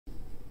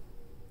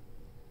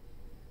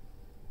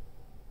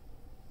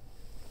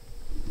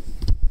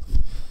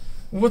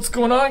What's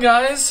going on,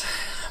 guys?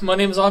 My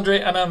name is Andre,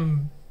 and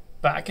I'm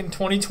back in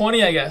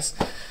 2020, I guess.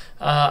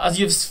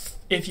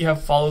 If you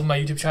have followed my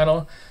YouTube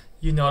channel,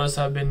 you notice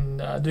I've been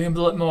doing a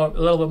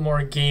little bit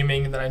more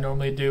gaming than I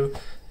normally do.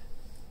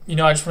 You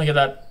know, I just want to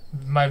get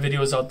my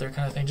videos out there,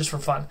 kind of thing, just for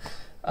fun.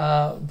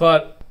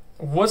 But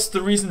what's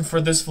the reason for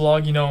this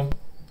vlog? You know,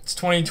 it's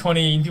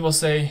 2020, and people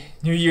say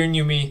New Year,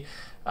 new me.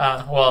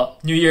 Well,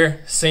 New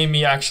Year, same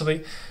me,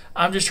 actually.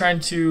 I'm just trying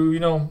to, you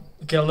know,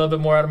 get a little bit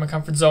more out of my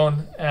comfort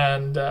zone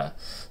and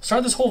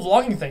start this whole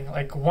vlogging thing.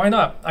 Like, why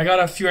not? I got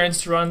a few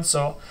errands to run,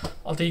 so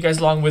I'll take you guys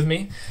along with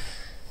me.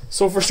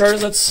 So for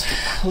starters, let's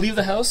leave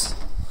the house.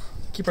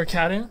 Keep our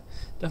cat in.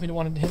 Definitely don't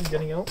want him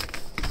getting out.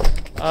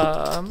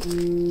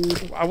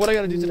 What I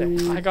gotta do today?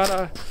 I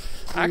gotta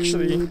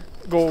actually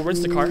go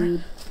rinse the car.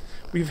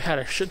 We've had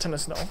a shit ton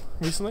of snow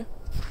recently,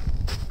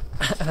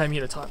 and I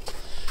mean a ton.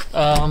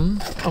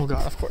 Oh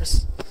god, of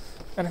course.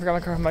 And I forgot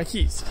my car and my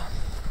keys.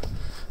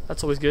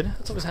 That's always good.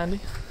 That's always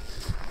handy.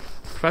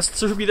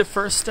 This would be the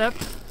first step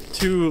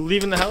to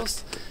leaving the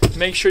house.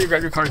 Make sure you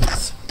grab your car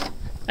keys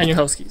and your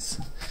house keys.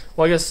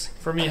 Well, I guess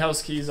for me,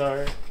 house keys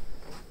are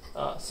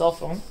cell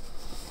phone.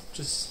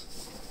 Just,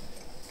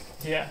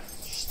 yeah.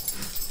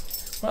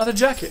 Well, the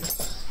jacket.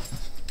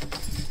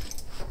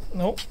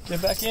 Nope.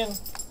 Get back in.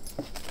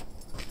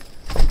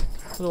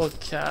 Little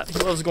cat. He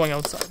loves going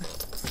outside.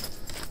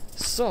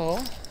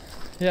 So,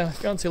 yeah,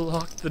 fiance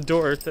locked the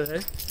door today,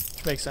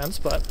 which makes sense,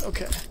 but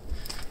okay.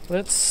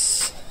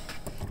 Let's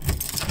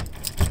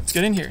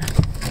get in here.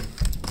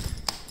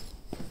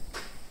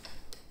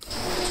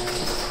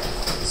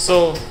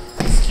 So,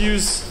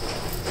 excuse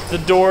the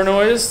door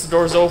noise. The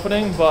door's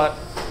opening, but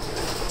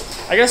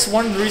I guess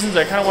one of the reasons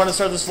I kind of want to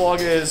start this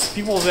vlog is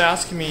people have been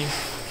asking me,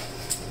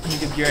 you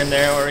get gear in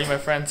there, or any of my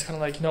friends, kind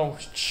of like, you know,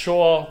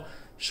 show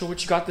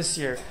what you got this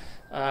year,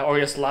 or I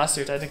guess last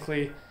year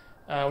technically,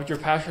 what you're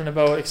passionate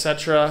about,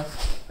 etc.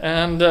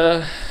 And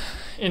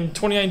in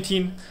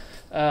 2019.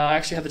 I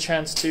actually had the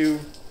chance to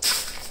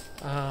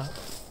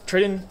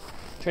trade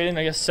in,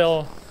 I guess,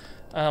 sell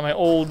my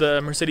old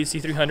Mercedes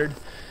C300,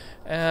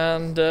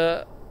 and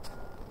I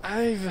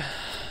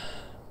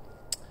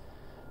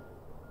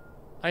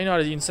don't know how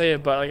to even say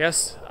it, but I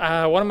guess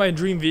one of my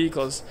dream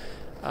vehicles,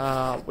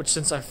 which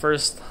since I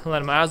first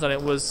landed my eyes on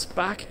it, was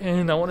back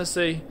in, I want to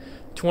say,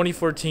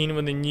 2014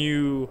 when the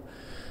new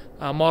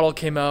model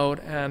came out,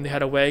 and they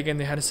had a wagon,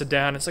 they had a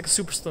sedan. It's like a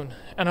super saloon,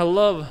 and I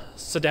love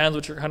sedans,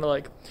 which are kind of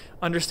like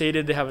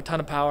understated. They have a ton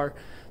of power,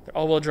 they're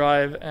all-wheel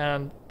drive,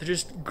 and they're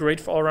just great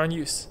for all-around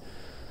use.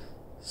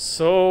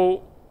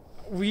 So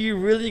we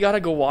really gotta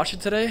go watch it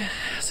today,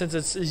 since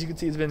it's, as you can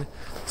see, it's been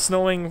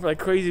snowing like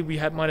crazy. We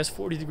had minus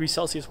 40 degrees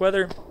Celsius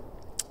weather,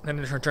 then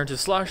it returned to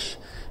slush,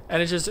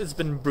 and it's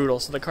been brutal.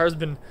 So the car's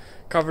been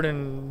covered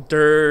in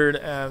dirt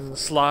and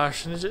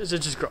slush, and it's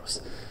just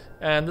gross.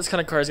 And this kind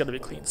of car has got to be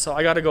clean. So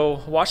I got to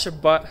go watch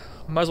it, but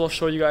might as well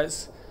show you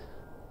guys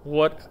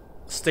what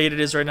state it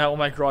is right now, what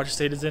my garage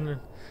state is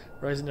in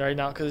right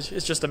now, because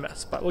it's just a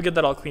mess. But we'll get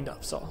that all cleaned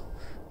up. So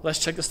let's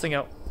check this thing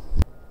out.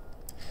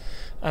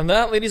 And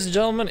that, ladies and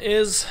gentlemen,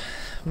 is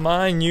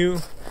my new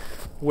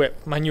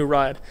whip, my new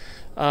ride.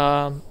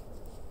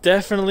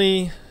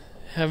 Definitely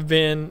have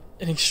been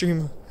an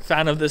extreme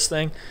fan of this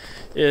thing.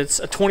 It's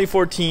a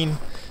 2014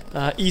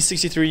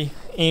 E63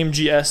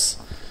 AMG S.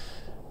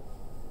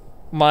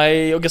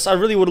 I guess I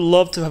really would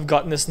love to have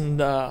gotten this in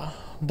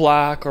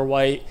black or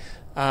white,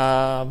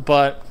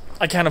 but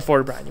I can't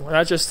afford a brand new one.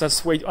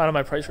 That's way out of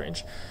my price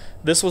range.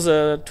 This was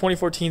a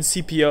 2014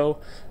 CPO,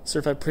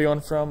 certified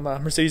pre-owned, from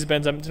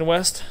Mercedes-Benz Edmonton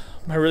West.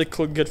 My really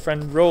cool good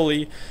friend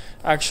Rolly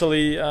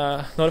actually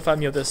notified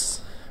me of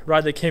this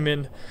ride that came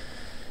in.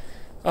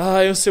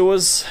 It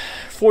was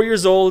 4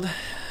 years old,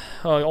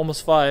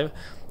 almost 5.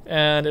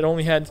 And it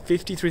only had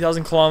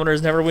 53,000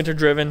 kilometers, never winter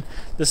driven.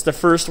 This is the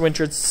first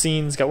winter it's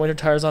seen. It's got winter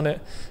tires on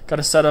it. Got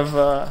a set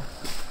of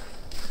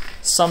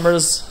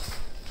Summers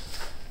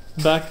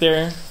back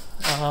there.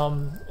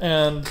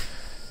 And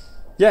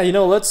yeah, you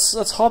know,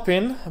 let's hop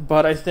in.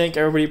 But I think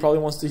everybody probably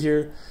wants to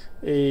hear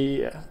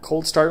a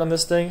cold start on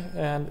this thing.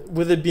 And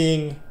with it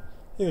being,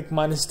 I think, like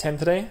minus 10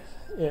 today,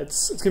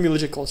 it's gonna be a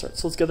legit cold start.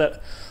 So let's get that.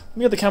 Let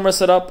me get the camera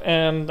set up,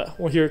 and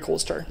we'll hear a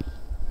cold start.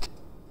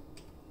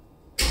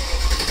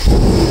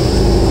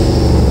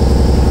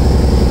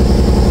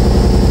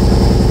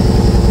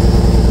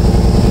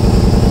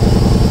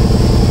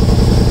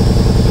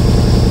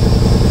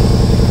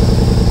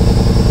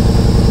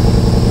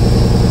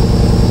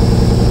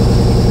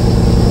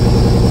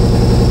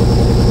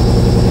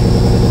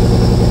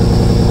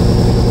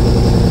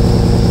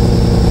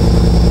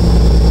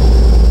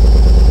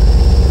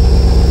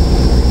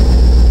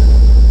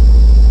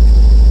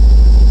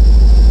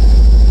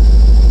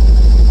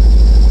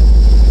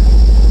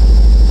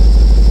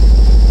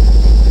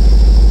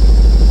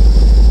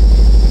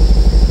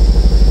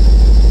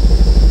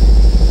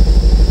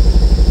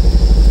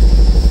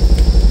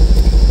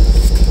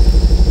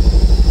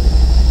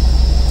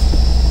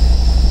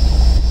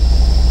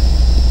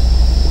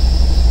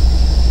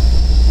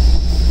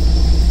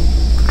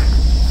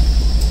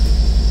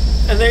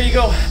 there you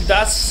go.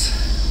 That's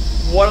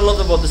what I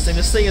love about this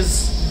thing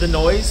is the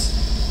noise.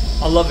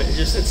 I love it.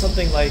 It's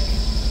something like,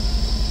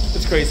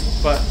 it's crazy.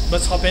 But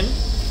let's hop in.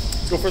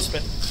 Let's go for a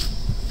spin.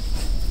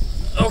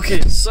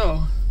 Okay,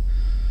 so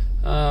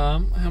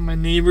I have my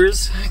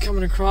neighbors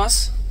coming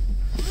across.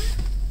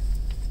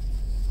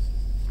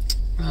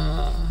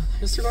 I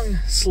guess they're going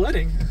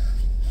sledding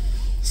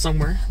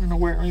somewhere. I don't know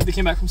where. Maybe they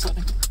came back from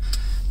sledding.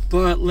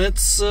 But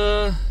let's.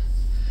 So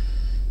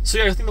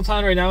yeah, I think the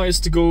plan right now is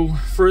to go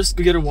first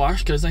go get a wash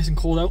because it's nice and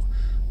cold out.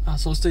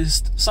 So it'll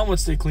somewhat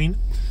stay clean,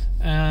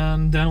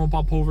 and then we'll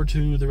pop over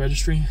to the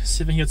registry,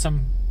 see if I can get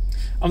some.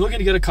 I'm looking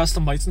to get a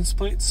custom license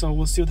plate, so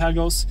we'll see what that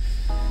goes.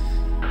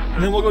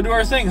 And then we'll go do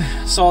our thing.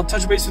 So I'll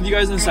touch base with you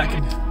guys in a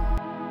second.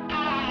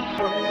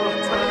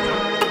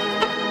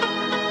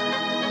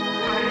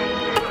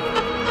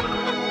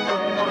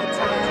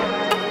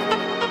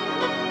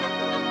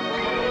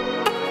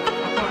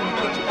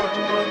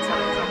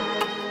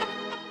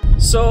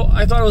 So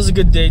I thought it was a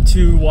good day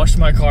to wash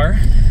my car.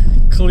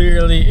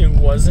 Clearly it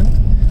wasn't.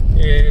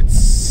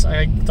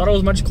 I thought it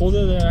was much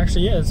colder than it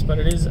actually is, but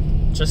it is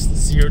just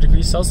 0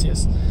 degrees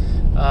Celsius.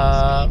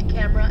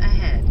 Camera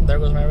ahead. There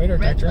goes my radar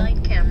detector. Red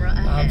light camera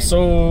ahead.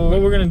 So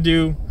what we're gonna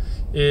do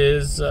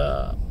is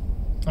I'm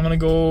gonna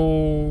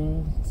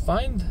go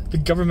find the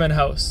government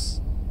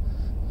house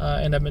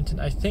in Edmonton.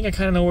 I think I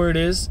kind of know where it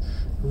is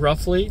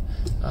roughly,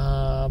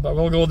 but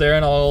we'll go there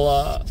and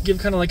I'll give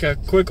kind of like a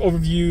quick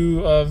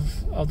overview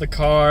of the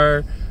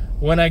car,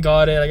 when I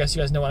got it. I guess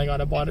you guys know when I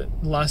got it. I bought it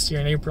last year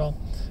in April.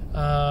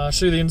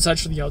 Show you the inside,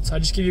 show you the outside.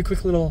 Just give you a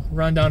quick little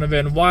rundown of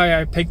it and why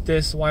I picked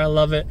this, why I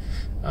love it,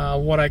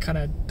 what I kind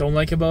of don't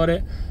like about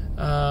it,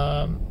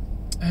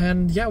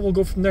 and yeah, we'll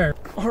go from there.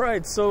 All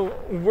right, so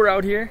we're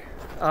out here.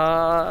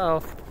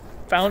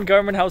 Found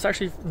government house.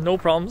 Actually, no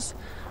problems.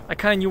 I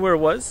kind of knew where it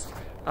was,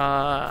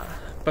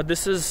 but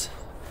this is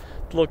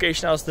the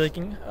location I was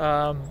thinking.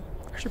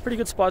 Actually, a pretty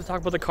good spot to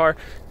talk about the car.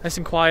 Nice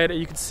and quiet.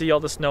 You can see all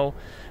the snow,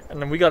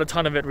 and then we got a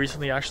ton of it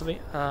recently, actually.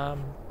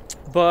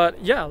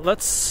 But yeah,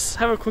 let's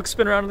have a quick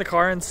spin around in the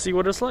car and see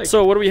what it's like.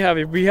 So what do we have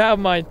here? We have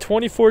my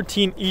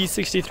 2014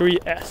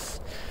 E63S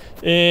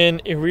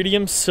in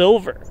iridium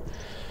silver.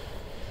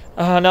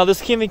 Now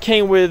this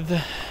came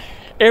with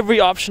every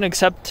option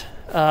except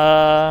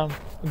the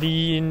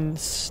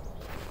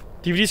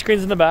DVD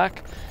screens in the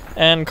back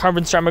and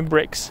carbon ceramic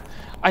brakes.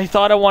 I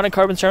thought I wanted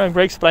carbon ceramic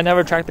brakes, but I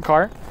never tracked the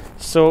car,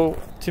 so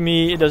to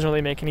me it doesn't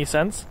really make any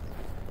sense.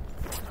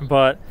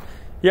 But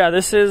yeah,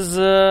 this is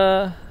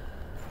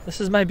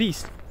my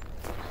beast.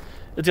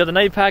 It's got the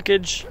night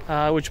package,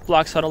 which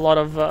blocks out a lot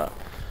of the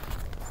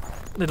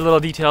little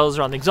details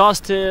around the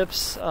exhaust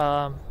tips,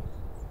 the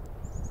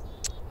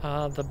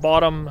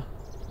bottom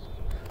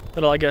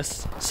little, I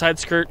guess, side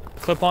skirt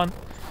clip-on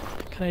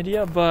kind of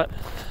idea. But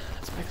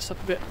let's back this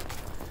up a bit.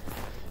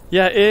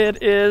 Yeah,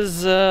 it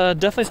is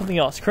definitely something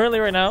else. Currently,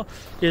 right now,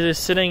 it is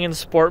sitting in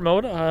sport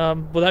mode.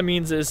 What that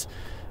means is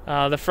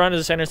the front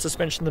is a standard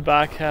suspension, the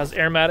back has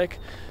Airmatic,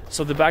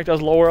 so the back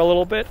does lower a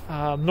little bit.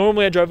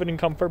 Normally I drive it in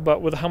comfort,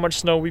 but with how much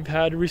snow we've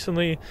had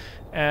recently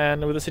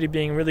and with the city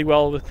being really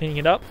well with cleaning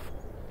it up,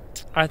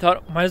 I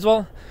thought might as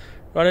well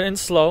run it in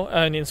slow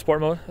and in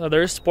sport mode.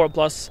 There is Sport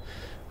Plus,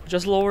 which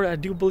is lower, I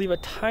do believe, a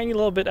tiny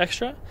little bit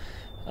extra,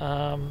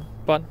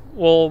 but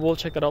we'll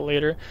check that out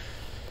later.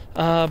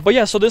 But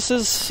yeah, so this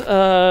is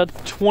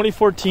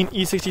 2014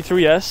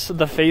 E63S,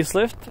 the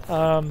facelift.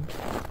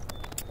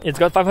 It's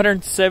got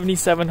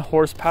 577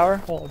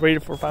 horsepower, well,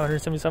 rated for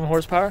 577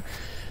 horsepower.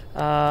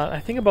 I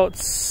think about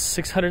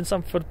 600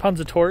 some foot-pounds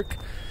of torque.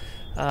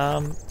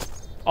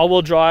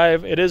 All-wheel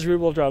drive. It is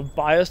rear-wheel drive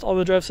biased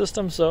all-wheel drive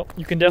system, so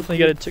you can definitely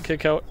get it to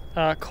kick out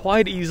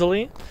quite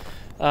easily.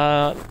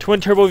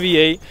 Twin turbo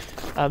V8.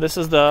 This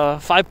is the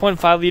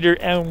 5.5 liter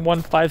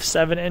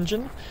M157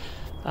 engine.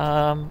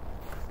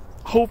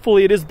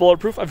 Hopefully it is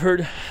bulletproof. I've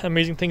heard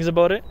amazing things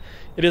about it.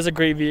 It is a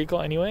great vehicle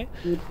anyway.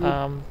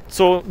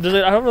 So I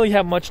don't really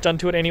have much done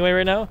to it anyway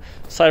right now,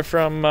 aside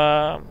from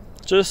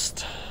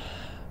just a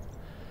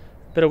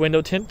bit of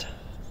window tint.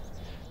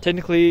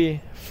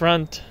 Technically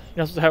front,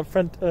 you're not supposed to have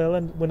front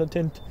window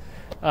tint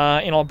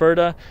in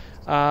Alberta,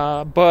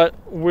 but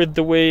with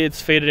the way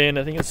it's faded in,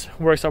 I think it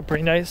works out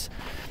pretty nice.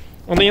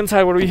 On the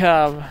inside, what do we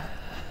have?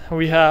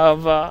 We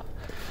have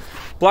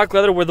black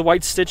leather with the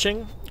white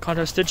stitching,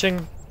 contrast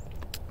stitching,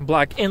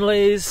 black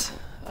inlays,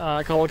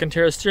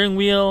 Alcantara steering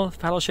wheel,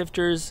 paddle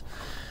shifters,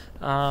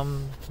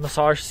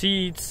 massage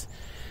seats.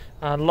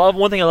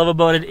 One thing I love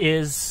about it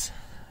is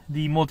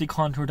the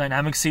multi-contour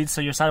dynamic seats,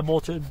 so your side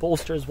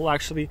bolsters will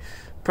actually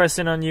press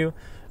in on you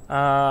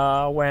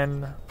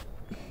when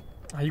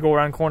you go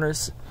around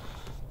corners.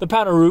 The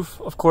panel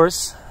roof, of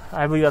course,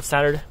 I believe that's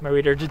standard, my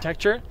radar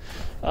detector.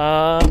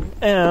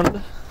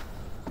 And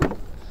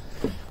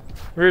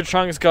rear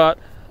trunk's got,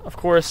 of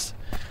course,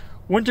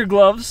 winter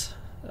gloves,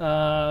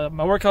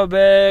 my workout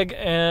bag,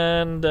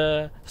 and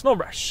snow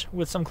brush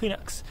with some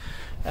Kleenex.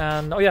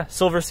 And oh yeah,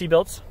 silver seat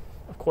belts,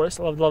 of course.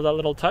 I love that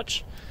little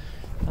touch.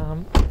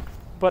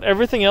 But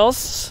everything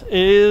else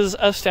is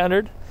as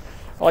standard.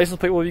 The license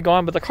plate will be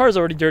gone, but the car is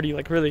already dirty.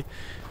 Like really,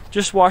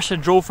 just washed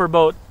it, drove for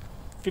about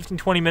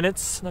 15-20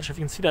 minutes. Not sure if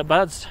you can see that,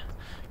 but it's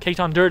caked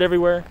on dirt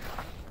everywhere.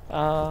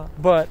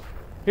 But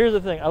here's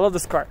the thing, I love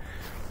this car.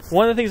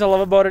 One of the things I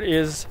love about it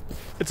is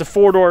it's a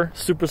 4-door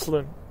super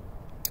saloon,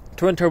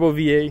 twin turbo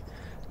V8,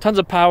 tons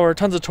of power,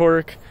 tons of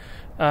torque,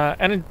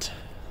 and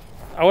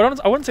I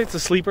wouldn't say it's a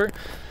sleeper,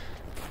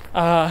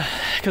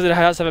 because it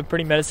has to have a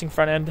pretty menacing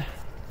front end,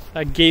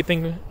 a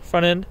gaping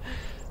front end,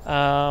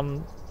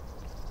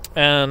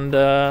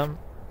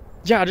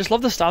 yeah, I just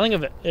love the styling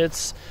of it.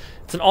 It's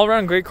an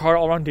all-around great car,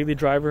 all-around daily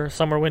driver,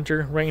 summer,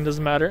 winter, rain,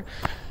 doesn't matter.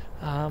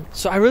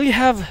 So I really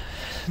have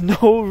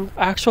no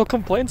actual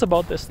complaints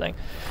about this thing.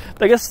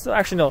 I guess,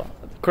 actually no,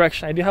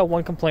 correction, I do have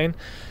one complaint.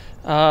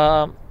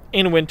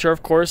 In winter,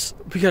 of course,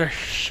 we got a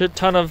shit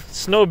ton of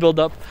snow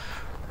buildup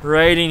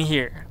right in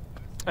here.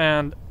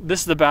 And this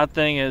is the bad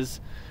thing is,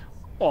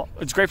 well,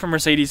 it's great for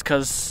Mercedes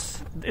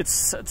because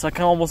it's like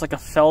almost like a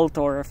felt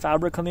or a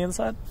fabric on the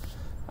inside.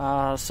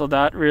 So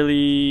that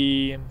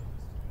really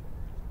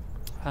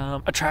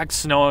attracts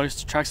snow,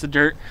 attracts the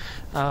dirt.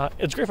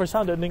 It's great for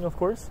sound deadening, of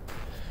course.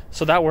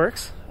 So that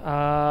works.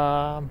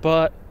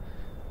 But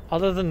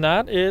other than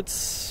that,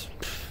 it's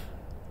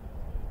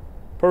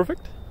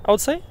perfect, I would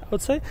say.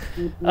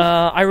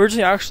 I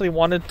originally actually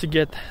wanted to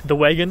get the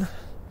wagon.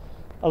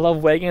 I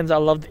love wagons. I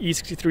love the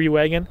E63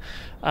 wagon.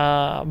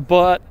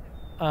 But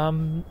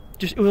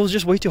it was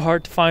just way too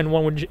hard to find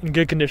one in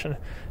good condition.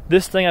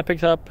 This thing I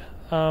picked up,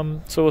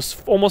 so it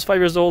was almost 5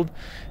 years old,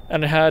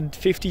 and it had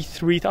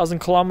 53,000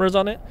 kilometers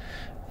on it,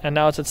 and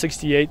now it's at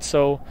 68.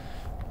 So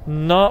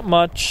not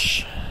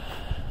much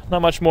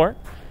more.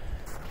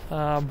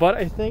 But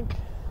I think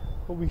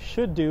what we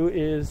should do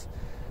is,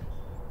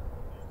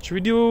 should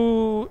we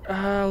do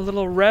a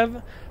little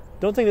rev?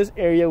 Don't think this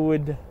area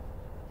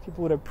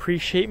people would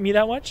appreciate me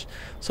that much.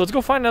 So let's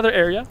go find another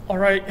area. All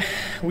right,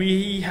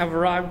 we have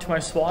arrived to my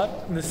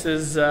spot. This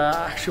is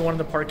actually one of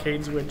the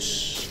parkades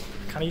which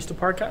I kind of used to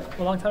park at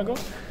a long time ago.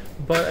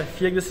 But I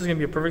feel like this is gonna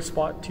be a perfect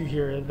spot to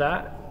hear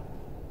that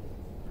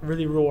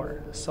really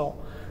roar. So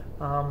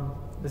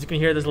as you can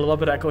hear, there's a little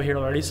bit of echo here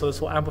already, so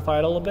this will amplify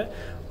it a little bit.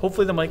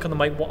 Hopefully the mic on the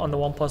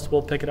OnePlus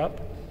will pick it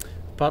up,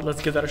 but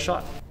let's give that a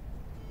shot.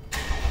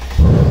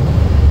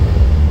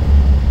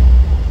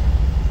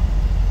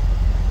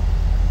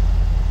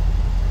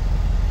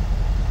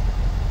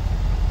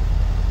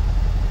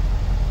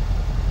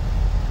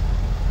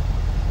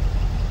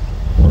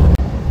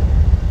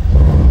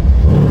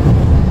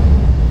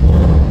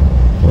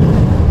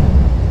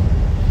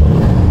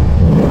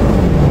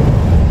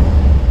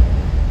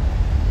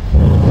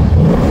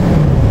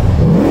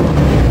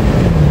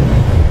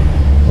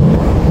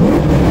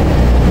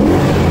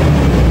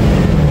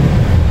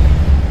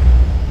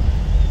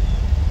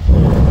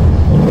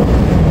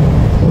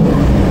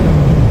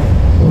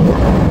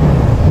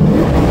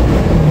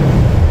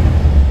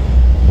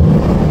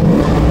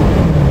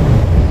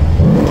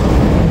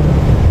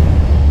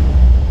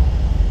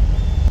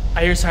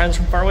 I hear sirens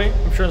from far away.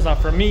 I'm sure it's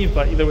not for me,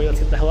 but either way, let's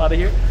get the hell out of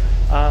here.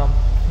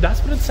 That's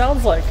what it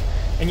sounds like.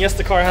 And yes,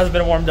 the car has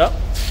been warmed up.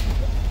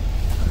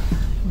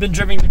 Been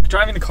driving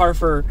the car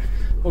for,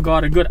 oh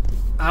god, a good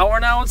hour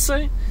now, I would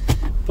say.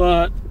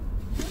 But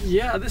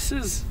yeah, this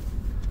is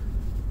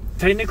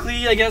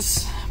technically, I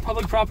guess,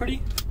 public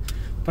property.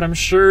 But I'm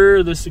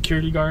sure the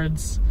security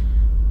guards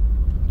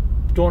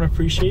don't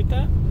appreciate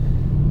that.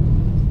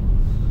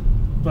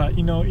 But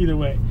you know, either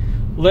way,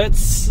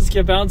 let's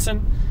get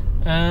bouncing.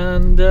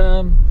 And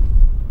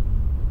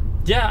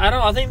yeah, I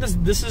don't know, I think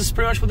this is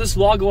pretty much what this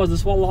vlog was.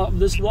 This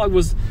vlog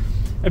was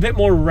a bit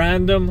more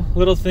random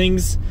little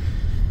things,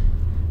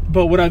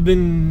 but what I've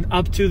been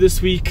up to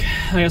this week,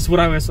 I guess what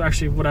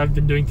I've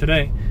been doing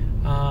today.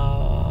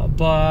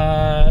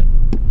 But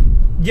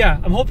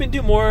yeah, I'm hoping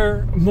to do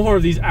more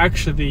of these.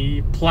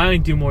 Actually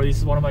planning to do more of these.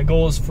 Is one of my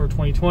goals for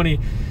 2020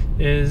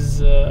 is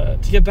to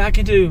get back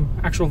into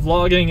actual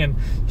vlogging and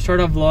start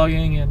off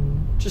vlogging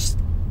and just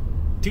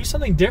do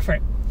something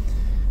different.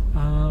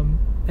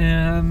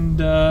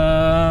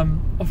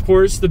 Of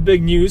course, the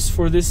big news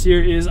for this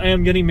year is I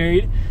am getting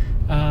married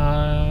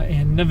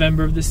in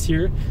November of this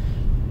year,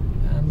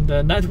 and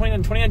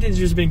 2019 has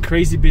just been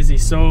crazy busy.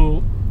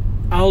 So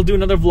I'll do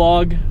another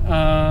vlog,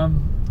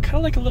 kind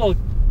of like a little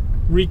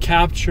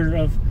recapture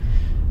of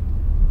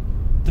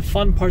the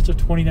fun parts of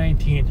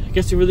 2019. I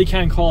guess you really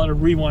can't call it a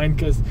rewind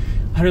because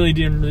I really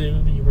didn't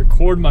really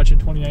record much in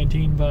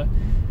 2019, but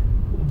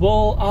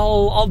well,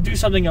 I'll do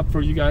something up for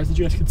you guys that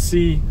you guys could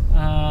see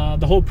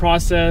the whole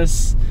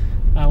process,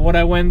 what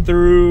I went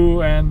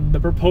through, and the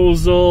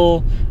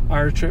proposal,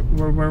 our trip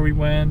where we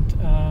went,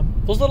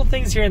 those little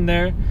things here and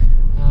there.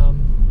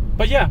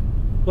 But yeah,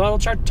 well, I'll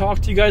try to talk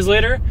to you guys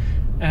later,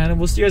 and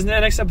we'll see you guys in the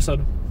next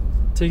episode.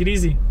 Take it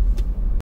easy.